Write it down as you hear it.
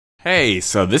Hey,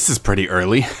 so this is pretty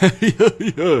early.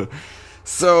 Yeah.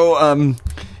 So,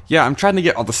 yeah, I'm trying to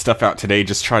get all the stuff out today,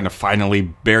 just trying to finally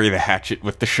bury the hatchet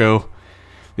with the show.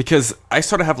 Because I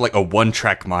sort of have like a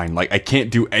one-track mind, like I can't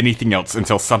do anything else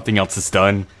until something else is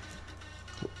done.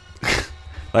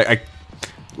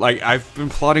 I've been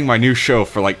plotting my new show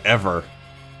for like ever.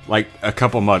 Like a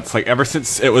couple months, like ever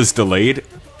since it was delayed.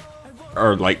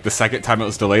 Or like the second time it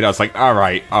was delayed, I was like,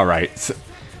 alright, so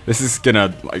this is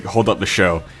gonna like hold up the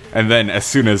show. And then as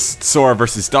soon as Sora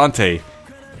versus Dante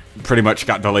pretty much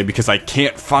got delayed because I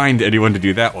can't find anyone to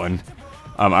do that one,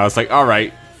 I was like,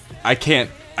 alright, I can't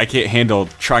handle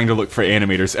trying to look for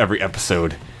animators every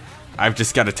episode. I've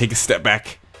just got to take a step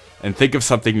back and think of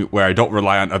something where I don't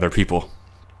rely on other people.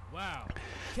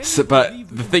 So, but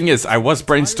the thing is, I was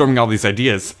brainstorming all these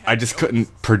ideas, I just couldn't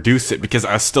produce it because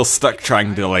I was still stuck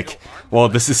trying to like, well,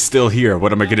 this is still here,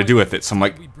 what am I going to do with it? So I'm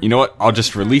like, you know what, I'll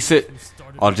just release it,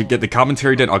 I'll just get the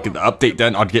commentary done, I'll get the update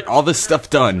done, I'll get all this stuff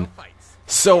done,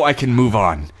 so I can move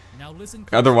on.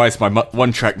 Otherwise, my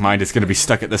one-track mind is going to be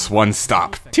stuck at this one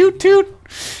stop. Toot toot!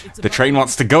 The train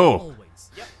wants to go.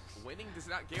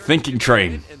 Thinking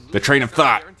train. The train of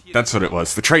thought. That's what it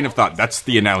was. The train of thought. That's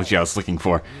the analogy I was looking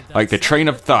for. Like, the train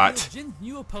of thought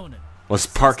was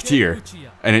parked here,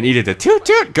 and it needed to toot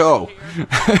toot go.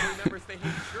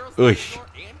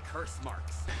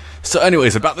 So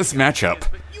anyways, about this matchup.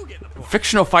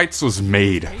 Fictional Fights was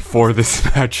made for this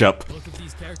matchup.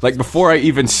 Like, before I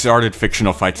even started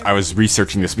Fictional Fights, I was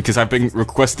researching this because I've been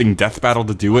requesting Death Battle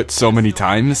to do it so many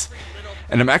times.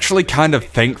 And I'm actually kind of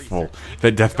thankful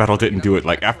that Death Battle didn't do it.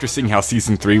 Like, after seeing how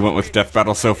Season 3 went with Death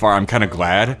Battle so far, I'm kind of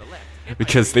glad.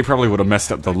 Because they probably would have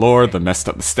messed up the lore, messed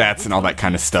up the stats, and all that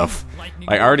kind of stuff.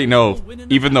 I already know,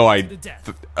 even though I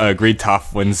agreed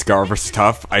Toph wins Gaara vs.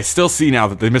 Toph, I still see now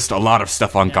that they missed a lot of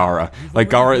stuff on Gaara. Like,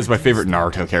 Gaara is my favorite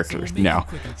Naruto character now.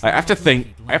 I have to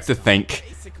thank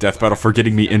Death Battle for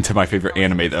getting me into my favorite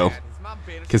anime, though.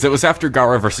 Because it was after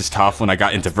Gaara vs. Toph when I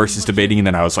got into versus debating, and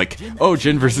then I was like, oh,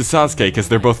 Jin vs. Sasuke, because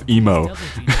they're both emo.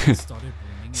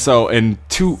 So, in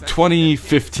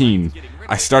 2015...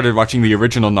 I started watching the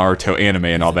original Naruto anime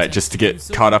and all that just to get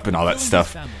caught up in all that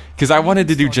stuff. Because I wanted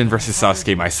to do Jin vs.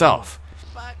 Sasuke myself.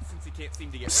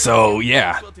 So,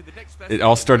 yeah. It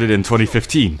all started in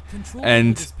 2015.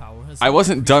 And I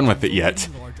wasn't done with it yet.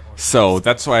 So,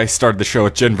 that's why I started the show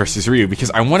with Jin vs. Ryu.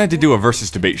 Because I wanted to do a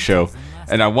versus debate show.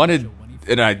 And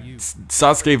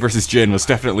Sasuke vs. Jin was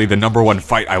definitely the #1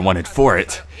 fight I wanted for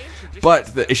it.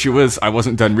 But the issue was, I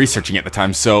wasn't done researching at the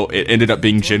time, so it ended up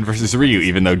being Jin vs. Ryu,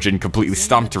 even though Jin completely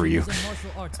stomped Ryu.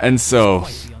 And so,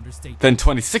 then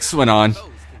 26 went on,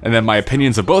 and then my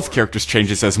opinions of both characters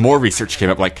changed as more research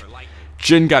came up. Like,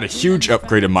 Jin got a huge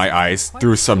upgrade in my eyes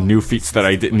through some new feats that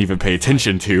I didn't even pay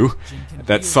attention to,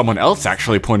 that someone else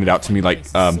actually pointed out to me. Like,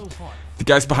 the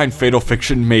guys behind Fatal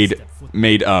Fiction made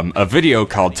a video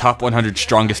called Top 100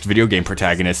 Strongest Video Game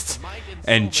Protagonists.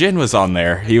 And Jin was on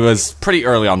there. He was pretty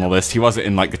early on the list. He wasn't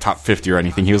in like the top 50 or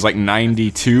anything. He was like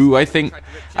 92, I think.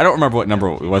 I don't remember what number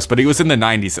it was, but he was in the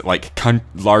 90s at like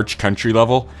large country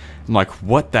level. I'm like,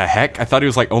 what the heck? I thought he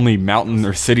was like only mountain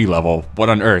or city level. What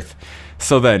on earth?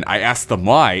 So then I asked them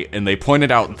why, and they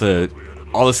pointed out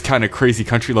all this kind of crazy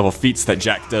country level feats that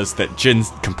Jack does that Jin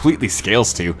completely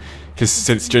scales to, because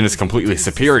since Jin is completely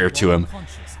superior to him.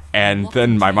 And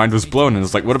then my mind was blown, and it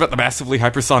was like, what about the massively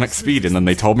hypersonic speed? And then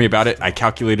they told me about it, I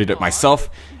calculated it myself,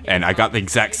 and I got the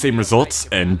exact same results,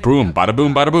 and boom, bada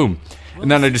boom, bada boom.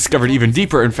 And then I discovered even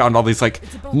deeper and found all these, like,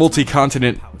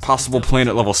 multi-continent, possible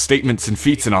planet-level statements and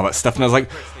feats and all that stuff, and I was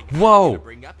like, whoa,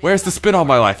 where's the spin all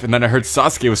my life? And then I heard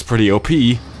Sasuke was pretty OP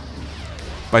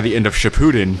by the end of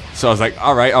Shippuden, so I was like,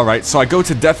 alright, so I go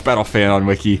to Death Battle Fan on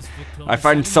Wiki. I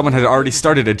find someone had already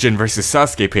started a Jin vs.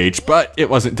 Sasuke page, but it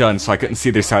wasn't done, so I couldn't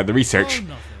see their side of the research.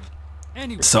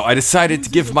 So I decided to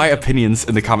give my opinions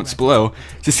in the comments below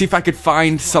to see if I could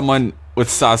find someone with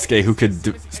Sasuke who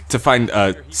could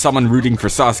someone rooting for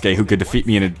Sasuke who could defeat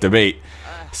me in a debate.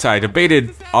 So I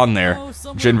debated on there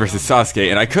Jin vs. Sasuke,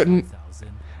 and I couldn't.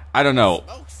 I don't know.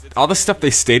 All the stuff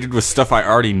they stated was stuff I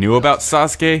already knew about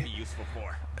Sasuke.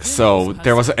 So,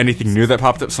 there wasn't anything new that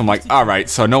popped up, so I'm like, alright,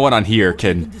 so no one on here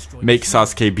can make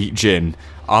Sasuke beat Jin.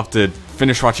 I'll have to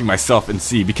finish watching myself and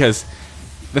see, because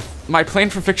my plan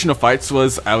for Fictional Fights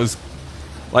was,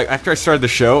 like, after I started the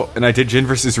show, and I did Jin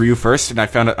vs. Ryu first, and I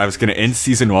found out I was going to end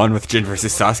Season 1 with Jin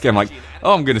vs. Sasuke, I'm like,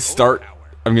 oh, I'm going to start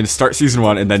start season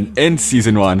 1 and then end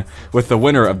season 1 with the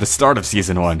winner of the start of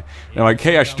season 1. And I'm like,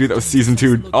 hey, I should do that with season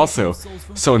 2 also.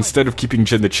 So instead of keeping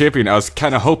Jin the champion, I was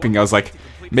kind of hoping, I was like,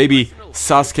 maybe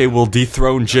Sasuke will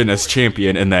dethrone Jin as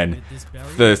champion, and then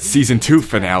the season 2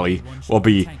 finale will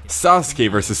be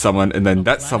Sasuke versus someone, and then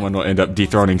that someone will end up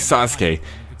dethroning Sasuke.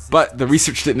 But the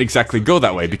research didn't exactly go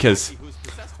that way, because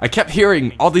I kept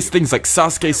hearing all these things like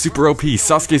Sasuke's super OP,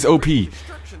 Sasuke's OP.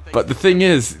 But the thing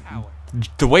is,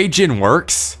 the way Jin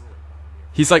works,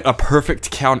 he's like a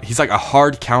perfect count. He's like a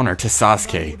hard counter to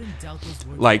Sasuke.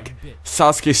 Like,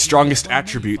 Sasuke's strongest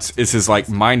attributes is his like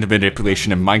mind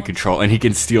manipulation and mind control, and he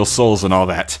can steal souls and all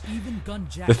that.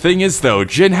 The thing is though,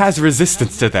 Jin has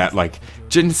resistance to that. Like,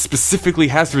 Jin specifically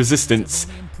has resistance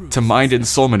to mind and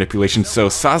soul manipulation, so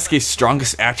Sasuke's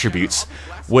strongest attributes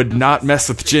would not mess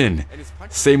with Jin.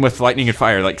 Same with lightning and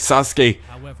fire. Like, Sasuke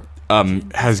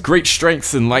has great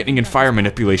strengths in lightning and fire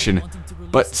manipulation,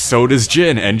 but so does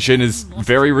Jin, and Jin is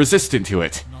very resistant to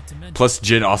it. Plus,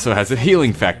 Jin also has a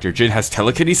healing factor. Jin has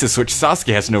telekinesis, which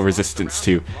Sasuke has no resistance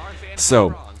to.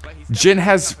 So, Jin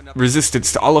has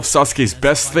resistance to all of Sasuke's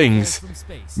best things.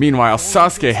 Meanwhile,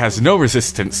 Sasuke has no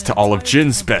resistance to all of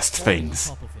Jin's best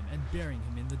things.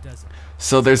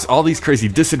 So there's all these crazy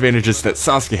disadvantages that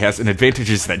Sasuke has and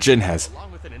advantages that Jin has.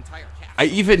 I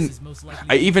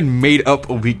even made up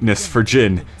a weakness for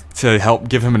Jin to help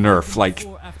give him a nerf. Like,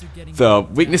 the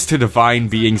weakness to divine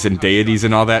beings and deities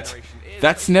and all that,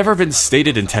 that's never been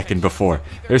stated in Tekken before.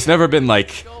 There's never been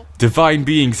like, divine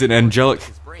beings and angelic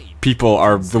people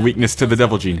are the weakness to the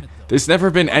devil gene. There's never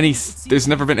been any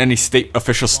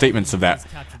official statements of that.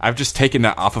 I've just taken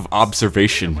that off of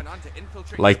observation.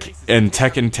 Like in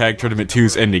Tekken Tag Tournament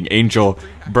 2's ending, Angel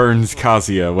burns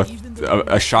Kazuya with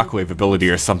a shockwave ability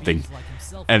or something.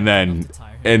 And then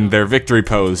in their victory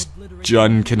pose,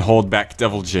 Jun can hold back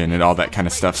Devil Jin and all that kind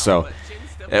of stuff. So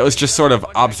it was just sort of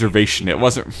observation. It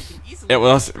wasn't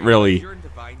really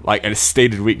like a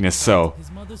stated weakness. So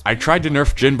I tried to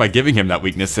nerf Jin by giving him that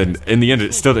weakness, and in the end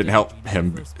it still didn't help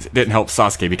him. It didn't help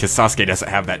Sasuke because Sasuke doesn't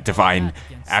have that divine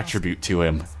attribute to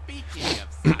him.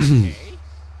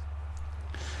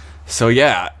 So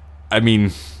yeah, I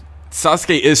mean,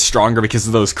 Sasuke is stronger because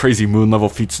of those crazy moon level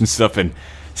feats and stuff, and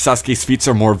Sasuke's feats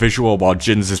are more visual while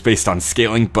Jin's is based on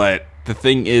scaling, but the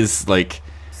thing is, like,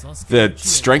 the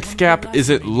strength gap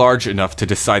isn't large enough to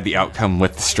decide the outcome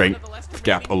with the strength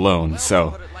gap alone,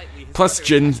 so. Plus,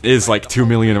 Jin is like 2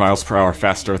 million miles per hour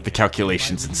faster with the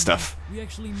calculations and stuff.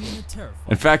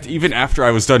 In fact, even after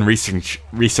I was done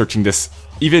researching this,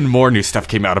 even more new stuff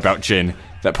came out about Jin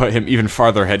that put him even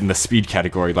farther ahead in the speed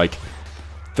category. Like,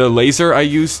 the laser I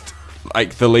used,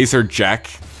 like the laser Jack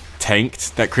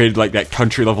tanked that created like that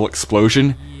country level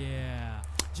explosion,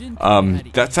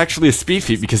 that's actually a speed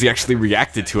feat because he actually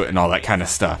reacted to it and all that kind of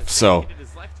stuff. So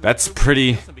that's a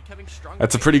pretty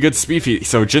good speed feat.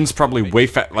 So Jin's probably way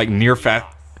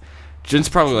Jin's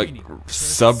probably like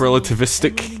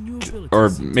sub-relativistic, or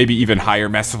maybe even higher,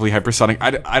 massively hypersonic.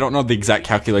 I don't know the exact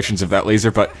calculations of that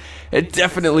laser, but it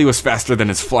definitely was faster than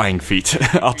his flying feat.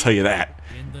 I'll tell you that.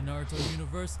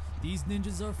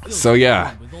 So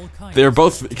yeah, they're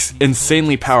both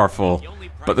insanely powerful,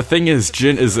 but the thing is,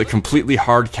 Jin is a completely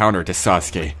hard counter to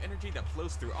Sasuke.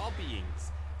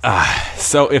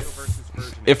 So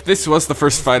if this was the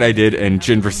first fight I did and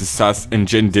Jin versus Sasuke and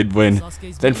Jin did win,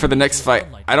 then for the next fight,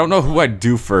 I don't know who I'd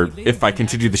do for if I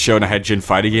continued the show and I had Jin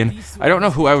fight again. I don't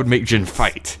know who I would make Jin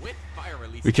fight.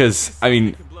 Because, I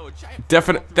mean, there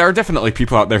are definitely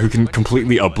people out there who can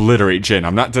completely obliterate Jin.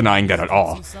 I'm not denying that at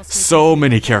all. So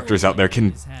many characters out there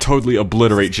can totally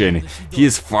obliterate Jin. He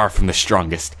is far from the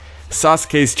strongest.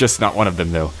 Sasuke's just not one of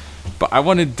them, though. But I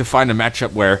wanted to find a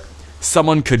matchup where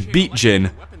someone could beat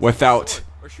Jin without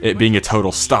it being a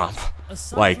total stomp.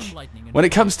 Like, when it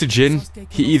comes to Jin,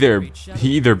 he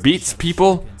either beats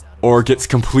people or gets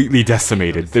completely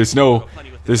decimated. There's no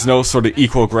sort of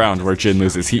equal ground where Jin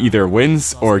loses. He either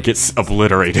wins or gets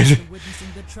obliterated.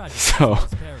 So,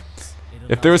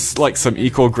 if there's like some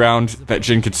equal ground that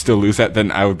Jin could still lose at,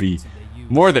 then I would be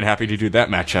more than happy to do that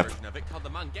matchup.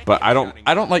 But I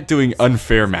don't like doing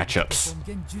unfair matchups.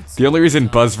 The only reason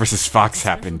Buzz versus Fox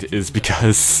happened is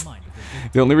because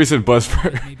the only reason Buzz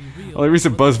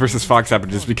versus Fox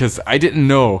happened is because I didn't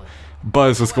know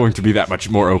Buzz was going to be that much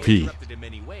more OP.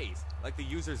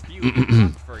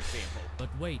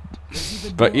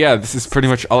 But yeah, this is pretty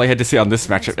much all I had to say on this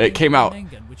matchup.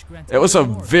 It was a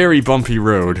very bumpy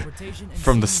road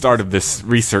from the start of this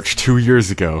research 2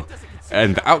 years ago.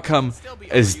 And the outcome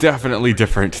is definitely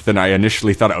different than I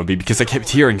initially thought it would be, because I kept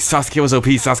hearing Sasuke was OP,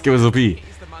 Sasuke was OP.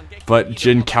 But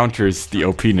Jin counters the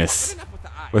OP-ness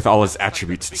with all his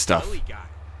attributes and stuff.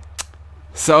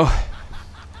 So,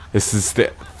 This is the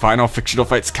final Fictional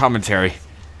Fights commentary.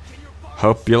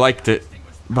 Hope you liked it.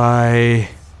 Bye.